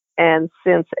cancer. And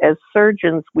since as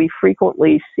surgeons, we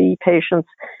frequently see patients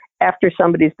after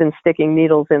somebody's been sticking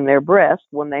needles in their breast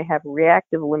when they have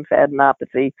reactive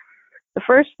lymphadenopathy, the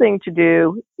first thing to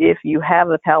do if you have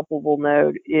a palpable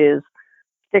node is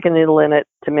stick a needle in it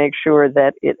to make sure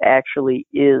that it actually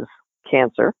is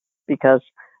cancer, because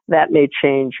that may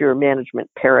change your management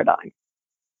paradigm.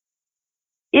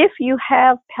 If you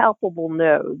have palpable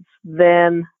nodes,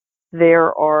 then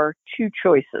there are two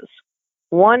choices.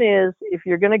 One is if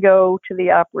you're going to go to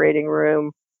the operating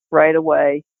room right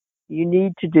away, you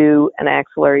need to do an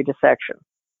axillary dissection.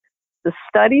 The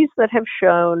studies that have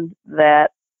shown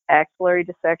that axillary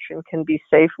dissection can be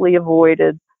safely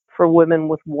avoided for women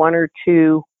with 1 or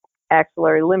 2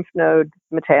 axillary lymph node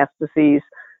metastases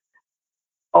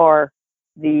are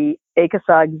the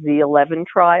ACOSOG Z11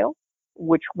 trial,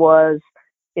 which was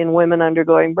in women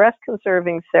undergoing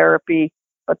breast-conserving therapy,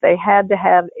 but they had to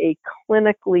have a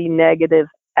clinically negative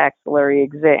axillary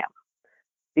exam.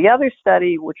 The other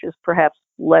study, which is perhaps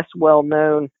less well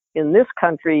known in this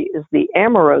country, is the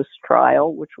AMAROS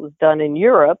trial, which was done in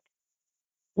Europe,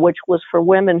 which was for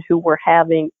women who were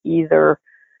having either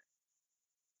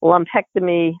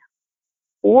lumpectomy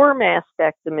or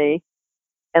mastectomy,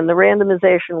 and the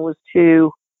randomization was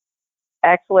to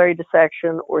axillary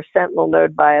dissection or sentinel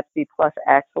node biopsy plus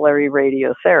axillary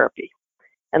radiotherapy.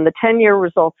 And the 10-year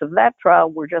results of that trial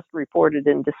were just reported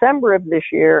in December of this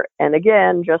year. And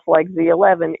again, just like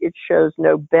Z11, it shows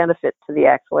no benefit to the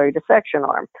axillary dissection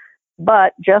arm.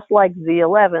 But just like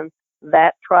Z11,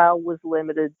 that trial was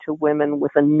limited to women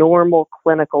with a normal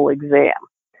clinical exam.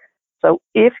 So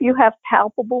if you have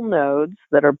palpable nodes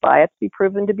that are biopsy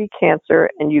proven to be cancer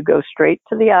and you go straight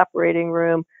to the operating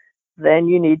room, then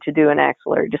you need to do an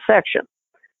axillary dissection.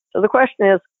 So the question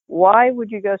is, why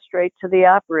would you go straight to the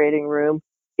operating room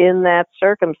in that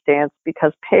circumstance?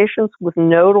 Because patients with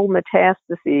nodal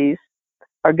metastases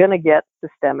are going to get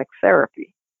systemic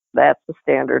therapy. That's the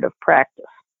standard of practice.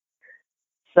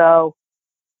 So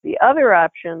the other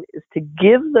option is to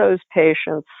give those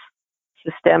patients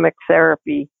systemic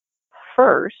therapy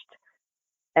first,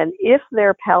 and if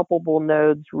their palpable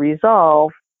nodes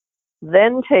resolve,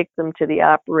 then take them to the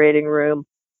operating room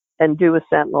and do a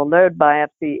sentinel node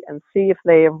biopsy and see if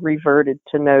they have reverted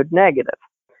to node negative.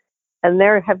 And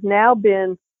there have now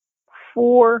been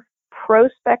 4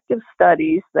 prospective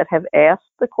studies that have asked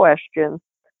the question,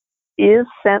 is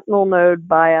sentinel node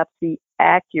biopsy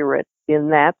accurate in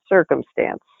that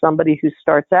circumstance? Somebody who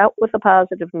starts out with a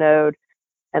positive node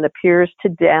and appears to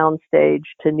downstage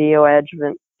to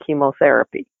neoadjuvant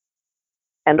chemotherapy.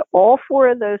 And all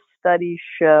 4 of those studies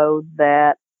show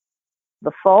that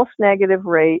the false negative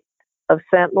rate of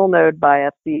sentinel node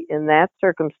biopsy in that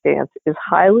circumstance is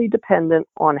highly dependent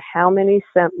on how many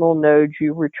sentinel nodes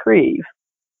you retrieve.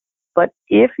 But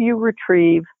if you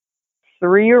retrieve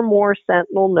 3 or more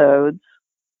sentinel nodes,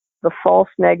 the false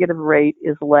negative rate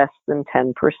is less than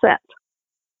 10%.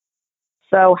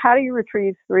 So how do you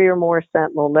retrieve 3 or more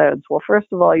sentinel nodes? Well, first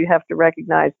of all, you have to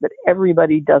recognize that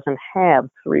everybody doesn't have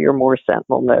 3 or more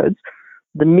sentinel nodes.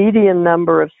 The median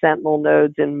number of sentinel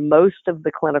nodes in most of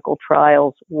the clinical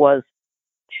trials was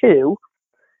 2,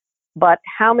 but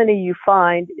how many you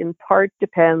find in part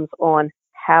depends on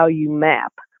how you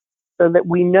map. So that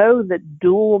we know that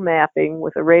dual mapping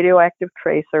with a radioactive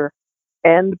tracer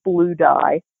and blue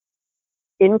dye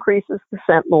increases the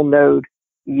sentinel node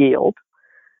yield.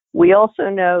 We also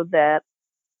know that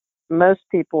most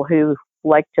people who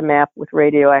like to map with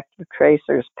radioactive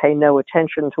tracers pay no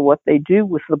attention to what they do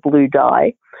with the blue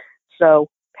dye. So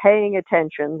paying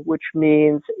attention, which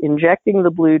means injecting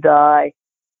the blue dye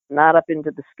not up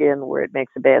into the skin where it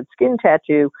makes a bad skin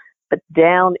tattoo, but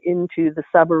down into the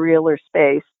subareolar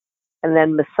space, and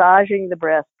then massaging the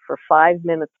breast for 5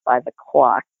 minutes by the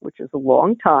clock, which is a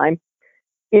long time,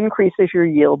 increases your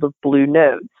yield of blue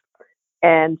nodes.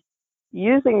 And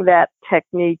using that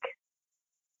technique,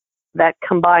 that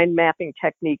combined mapping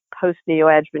technique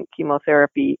post-neoadjuvant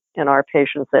chemotherapy in our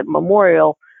patients at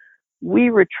Memorial, we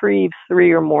retrieve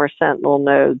 3 or more sentinel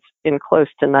nodes in close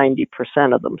to 90%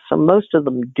 of them. So most of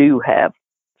them do have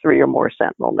 3 or more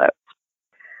sentinel nodes.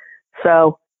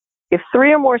 So if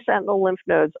 3 or more sentinel lymph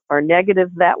nodes are negative,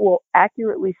 that will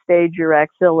accurately stage your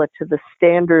axilla to the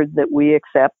standard that we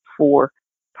accept for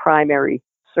primary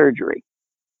surgery.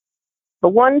 The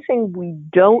one thing we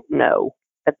don't know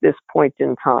at this point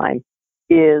in time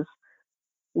is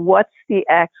what's the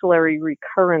axillary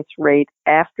recurrence rate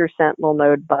after sentinel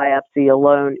node biopsy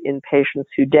alone in patients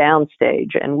who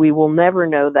downstage. And we will never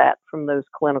know that from those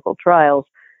clinical trials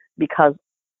because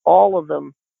all of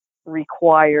them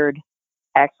required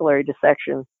axillary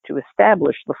dissection to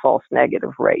establish the false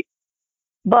negative rate.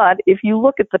 But if you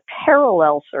look at the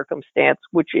parallel circumstance,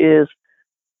 which is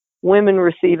women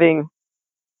receiving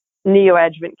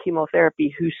neoadjuvant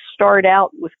chemotherapy who start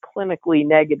out with clinically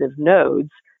negative nodes,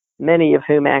 many of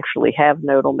whom actually have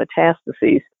nodal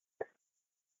metastases,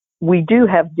 we do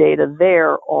have data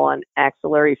there on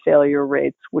axillary failure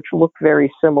rates, which look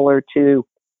very similar to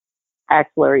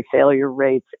axillary failure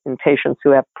rates in patients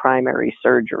who have primary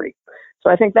surgery. So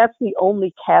I think that's the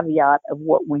only caveat of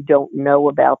what we don't know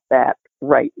about that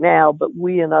right now, but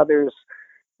we and others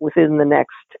within the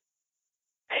next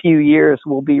few years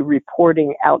will be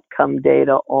reporting outcome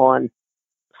data on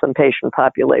some patient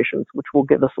populations, which will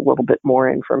give us a little bit more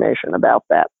information about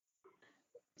that.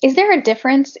 Is there a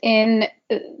difference in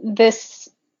this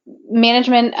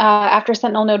management after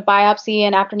sentinel node biopsy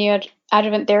and after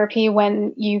neoadjuvant therapy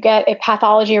when you get a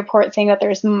pathology report saying that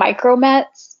there's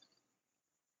micromets?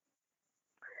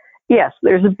 Yes,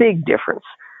 there's a big difference.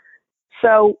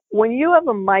 So when you have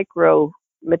a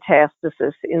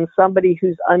micrometastasis in somebody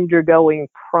who's undergoing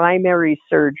primary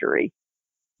surgery,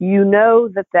 you know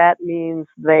that that means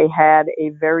they had a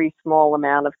very small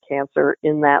amount of cancer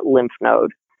in that lymph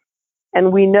node.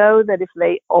 And we know that if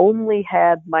they only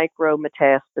had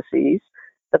micrometastases,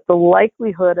 that the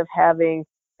likelihood of having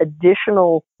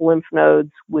additional lymph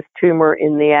nodes with tumor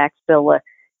in the axilla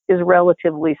is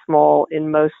relatively small,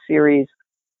 in most series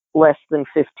less than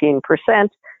 15%.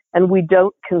 And we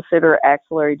don't consider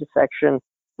axillary dissection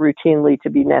routinely to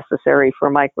be necessary for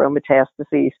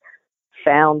micrometastases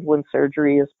found when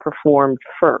surgery is performed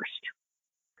first.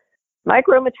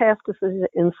 Micrometastasis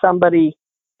in somebody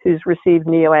who's received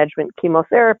neoadjuvant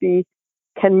chemotherapy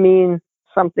can mean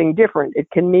something different.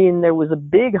 It can mean there was a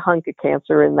big hunk of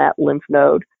cancer in that lymph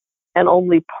node and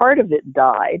only part of it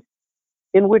died,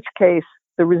 in which case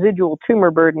the residual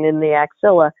tumor burden in the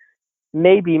axilla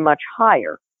may be much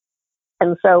higher.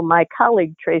 And so my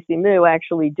colleague Tracy Mu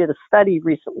actually did a study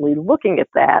recently looking at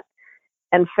that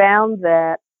and found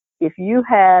that if you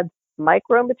had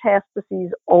micrometastases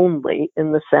only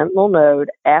in the sentinel node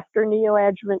after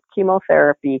neoadjuvant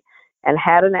chemotherapy and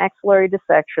had an axillary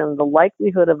dissection, the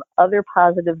likelihood of other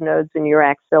positive nodes in your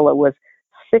axilla was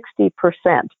 60%,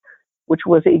 which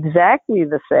was exactly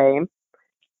the same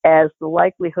as the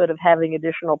likelihood of having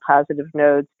additional positive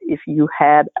nodes if you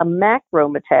had a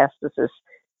macrometastasis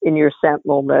in your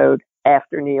sentinel node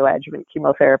after neoadjuvant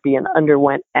chemotherapy and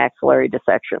underwent axillary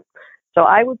dissection. So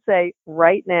I would say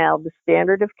right now the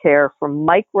standard of care for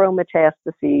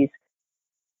micrometastases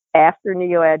after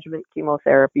neoadjuvant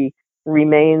chemotherapy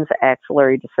remains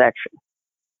axillary dissection.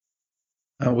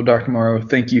 Well, Dr. Morrow,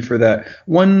 thank you for that.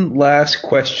 One last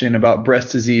question about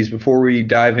breast disease before we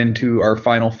dive into our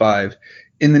final 5.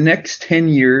 In the next 10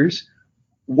 years,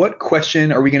 what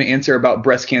question are we going to answer about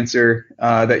breast cancer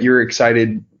that you're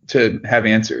excited to have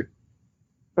answered?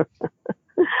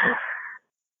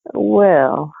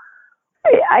 Well,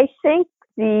 I think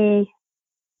the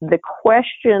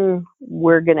question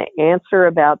we're going to answer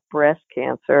about breast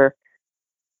cancer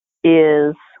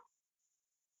is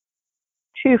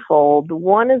twofold.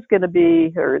 One is going to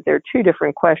be, or there are two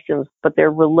different questions, but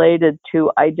they're related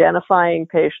to identifying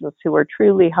patients who are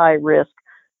truly high risk,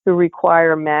 who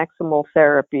require maximal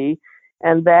therapy,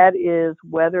 and that is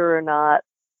whether or not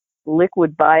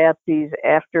liquid biopsies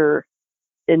after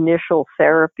initial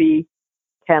therapy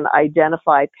can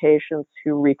identify patients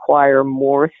who require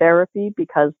more therapy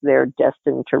because they're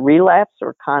destined to relapse,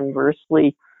 or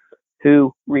conversely,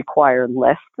 who require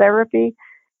less therapy.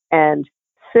 And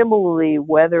similarly,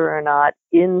 whether or not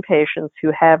in patients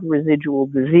who have residual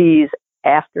disease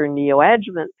after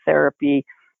neoadjuvant therapy,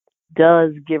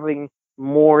 does giving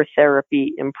more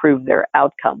therapy improve their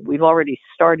outcome? We've already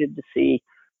started to see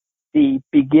the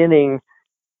beginning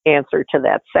answer to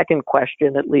that second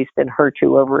question, at least in HER2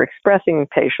 overexpressing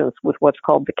patients, with what's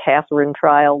called the Catherine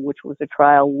trial, which was a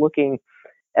trial looking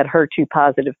at HER2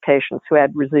 positive patients who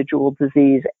had residual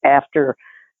disease after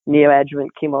neoadjuvant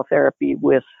chemotherapy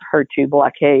with HER2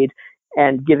 blockade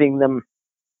and giving them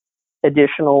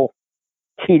additional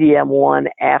TDM1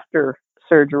 after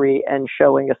surgery and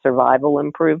showing a survival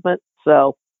improvement.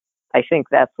 So I think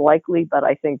that's likely, but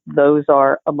I think those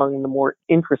are among the more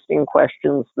interesting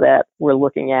questions that we're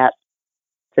looking at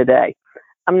today.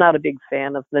 I'm not a big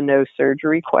fan of the no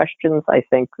surgery questions. I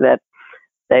think that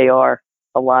they are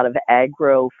a lot of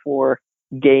aggro for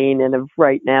gain in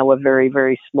right now a very,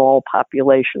 very small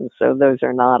population. So those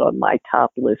are not on my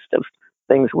top list of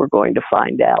things we're going to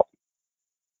find out.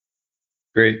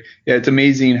 Great. Yeah, it's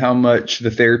amazing how much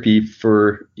the therapy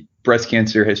for breast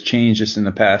cancer has changed just in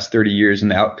the past 30 years and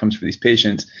the outcomes for these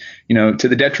patients, to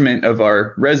the detriment of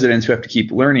our residents who have to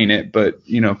keep learning it. But,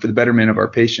 for the betterment of our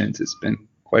patients, it's been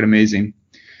quite amazing.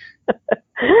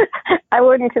 I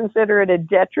wouldn't consider it a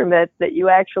detriment that you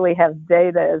actually have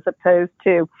data as opposed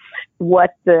to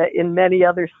what in many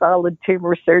other solid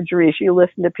tumor surgeries, you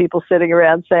listen to people sitting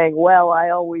around saying, well, I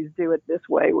always do it this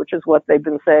way, which is what they've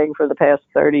been saying for the past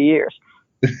 30 years.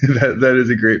 That is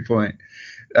a great point.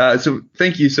 So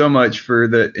thank you so much for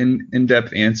the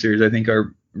in-depth answers. I think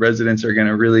our residents are going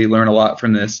to really learn a lot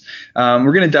from this.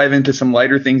 We're going to dive into some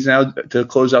lighter things now to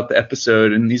close out the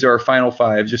episode. And these are our final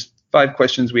five, just 5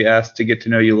 questions we asked to get to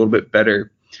know you a little bit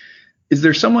better. Is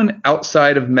there someone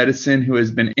outside of medicine who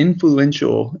has been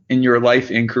influential in your life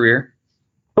and career?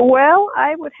 Well,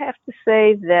 I would have to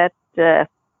say that,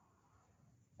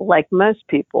 like most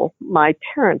people, my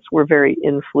parents were very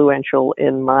influential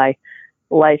in my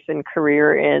life and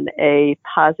career in a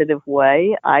positive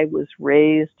way. I was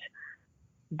raised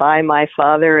by my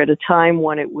father at a time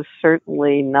when it was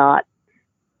certainly not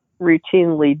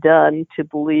routinely done to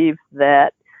believe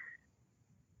that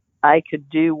I could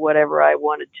do whatever I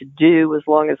wanted to do as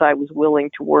long as I was willing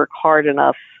to work hard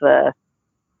enough to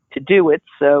do it.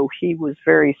 So he was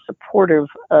very supportive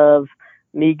of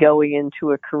me going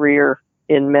into a career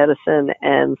in medicine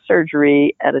and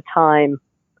surgery at a time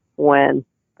when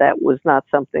that was not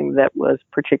something that was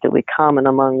particularly common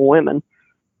among women.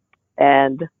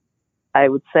 And I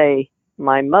would say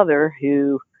my mother,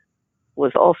 who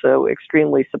was also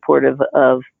extremely supportive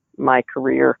of my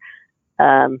career,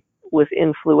 was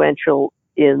influential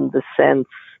in the sense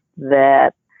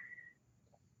that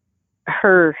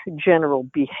her general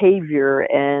behavior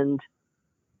and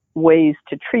ways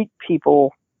to treat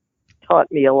people taught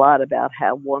me a lot about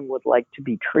how one would like to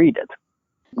be treated.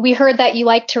 We heard that you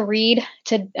like to read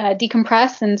to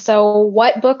decompress. And so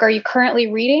what book are you currently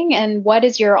reading, and what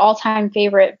is your all-time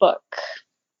favorite book?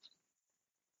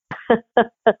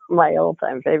 My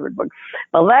all-time favorite book.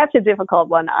 Well, that's a difficult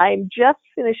one. I'm just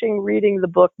finishing reading the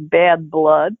book Bad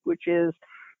Blood, which is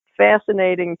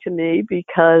fascinating to me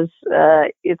because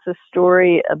it's a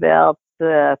story about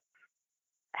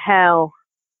how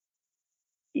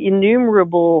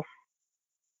innumerable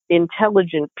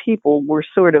intelligent people were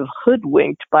sort of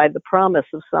hoodwinked by the promise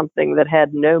of something that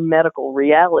had no medical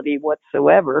reality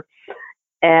whatsoever,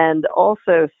 and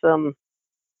also some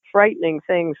frightening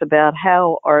things about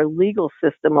how our legal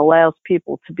system allows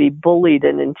people to be bullied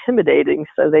and intimidating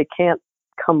so they can't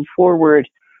come forward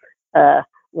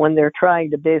when they're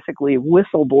trying to basically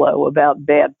whistleblow about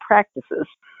bad practices.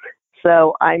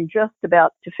 So I'm just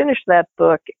about to finish that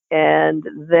book, and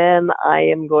then I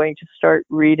am going to start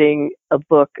reading a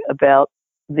book about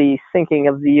the sinking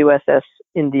of the USS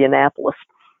Indianapolis.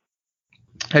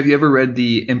 Have you ever read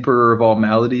The Emperor of All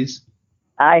Maladies?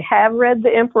 I have read The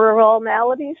Emperor of All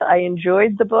Maladies. I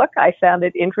enjoyed the book. I found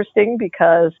it interesting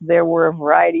because there were a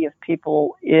variety of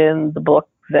people in the book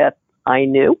that I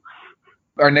knew.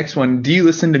 Our next one, do you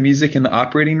listen to music in the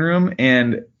operating room?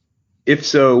 And if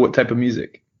so, what type of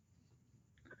music?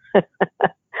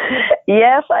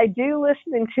 Yes, I do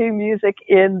listen to music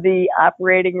in the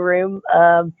operating room,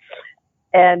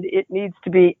 and it needs to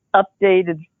be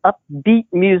upbeat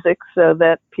music so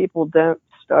that people don't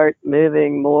start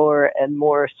moving more and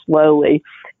more slowly.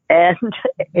 And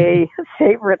a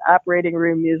favorite operating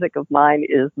room music of mine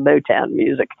is Motown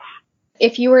music.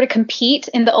 If you were to compete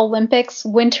in the Olympics,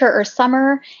 winter or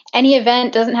summer, any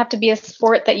event, doesn't have to be a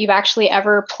sport that you've actually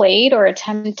ever played or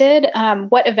attempted,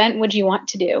 what event would you want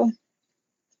to do?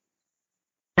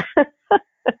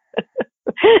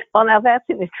 Well, now that's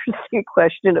an interesting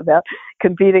question about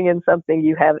competing in something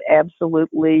you have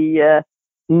absolutely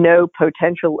no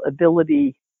potential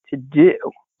ability to do.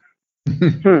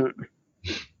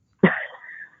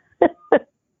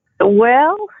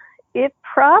 Well, it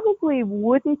probably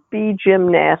wouldn't be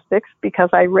gymnastics, because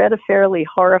I read a fairly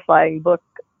horrifying book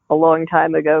a long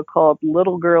time ago called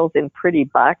Little Girls in Pretty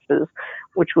Boxes,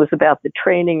 which was about the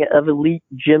training of elite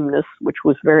gymnasts, which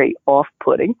was very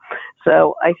off-putting.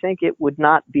 So I think it would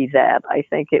not be that. I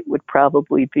think it would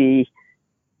probably be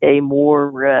a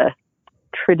more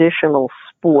traditional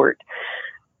sport.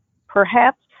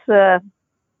 Perhaps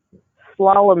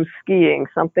slalom skiing,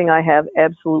 something I have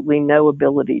absolutely no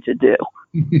ability to do.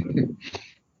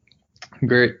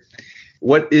 Great.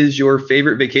 What is your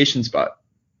favorite vacation spot?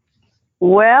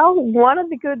 Well, one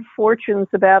of the good fortunes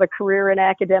about a career in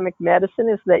academic medicine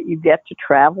is that you get to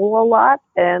travel a lot.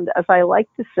 And as I like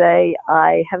to say,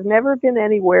 I have never been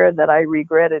anywhere that I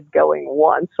regretted going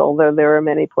once, although there are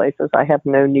many places I have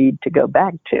no need to go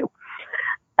back to.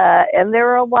 And there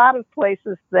are a lot of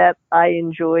places that I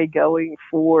enjoy going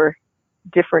for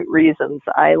different reasons.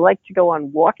 I like to go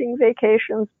on walking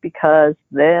vacations because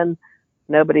then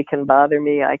nobody can bother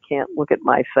me. I can't look at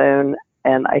my phone,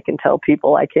 and I can tell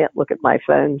people I can't look at my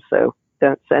phone, so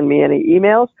don't send me any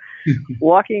emails.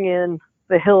 Walking in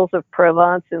the hills of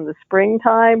Provence in the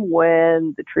springtime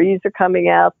when the trees are coming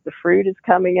out, the fruit is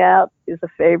coming out, is a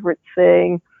favorite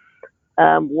thing.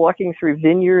 Walking through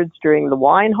vineyards during the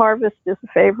wine harvest is a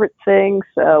favorite thing.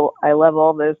 So I love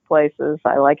all those places.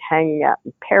 I like hanging out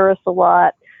in Paris a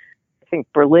lot. I think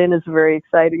Berlin is a very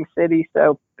exciting city.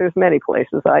 So there's many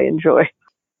places I enjoy.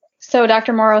 So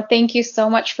Dr. Morrow, thank you so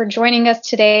much for joining us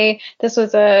today. This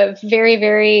was a very,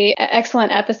 very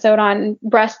excellent episode on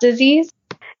breast disease.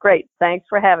 Great. Thanks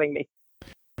for having me.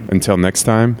 Until next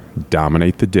time,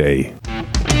 dominate the day.